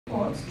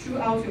thought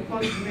throughout your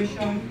course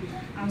duration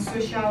and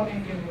social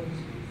endeavors.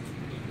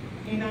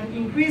 In an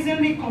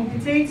increasingly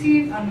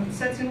competitive and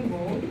uncertain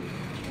world,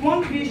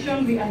 one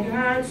vision we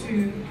adhere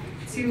to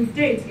till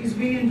date is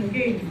winning the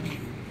game,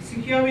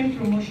 securing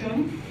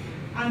promotion,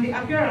 and the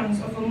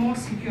appearance of a more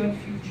secured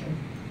future.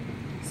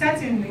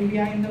 Certainly, we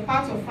are in the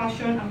path of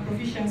fashion and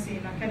proficiency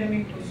in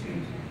academic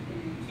pursuit.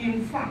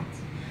 In fact,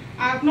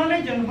 I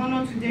acknowledge and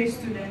honor today's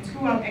students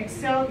who have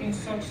excelled in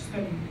such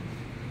study,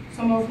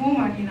 some of whom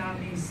are in our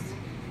midst.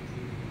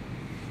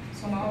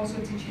 Some are also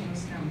teaching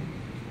us now,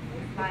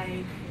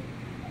 like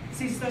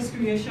Sisters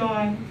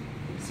Creation,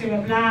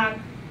 Sarah Black.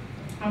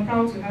 I'm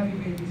proud to have you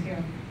ladies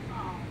here.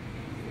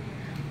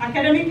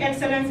 Academic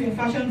excellence in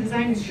fashion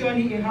design is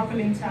surely a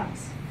Herculean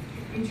task.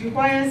 It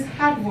requires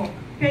hard work,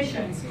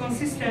 patience,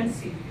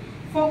 consistency,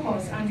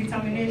 focus, and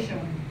determination.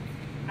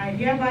 I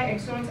hereby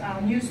exhort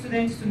our new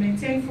students to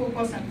maintain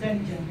focus and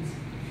diligence.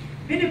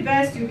 Be the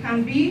best you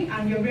can be,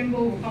 and your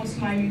rainbow will come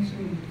smiling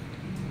through.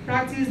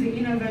 Practice the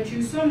inner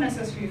virtues so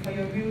necessary for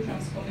your real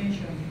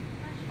transformation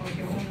of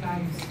your own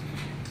lives,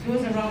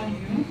 those around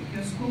you,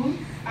 your school,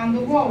 and the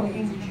world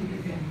in which you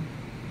live in.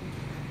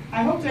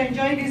 I hope to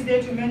enjoy this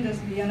day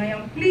tremendously, and I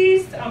am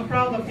pleased and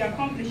proud of the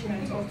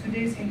accomplishment of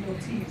today's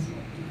inductees.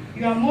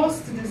 You are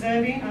most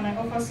deserving, and I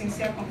offer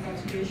sincere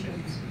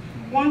congratulations.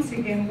 Once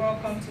again,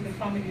 welcome to the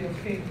family of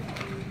faith.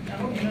 I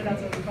hope you know that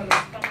as well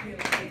as family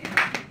of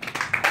faith.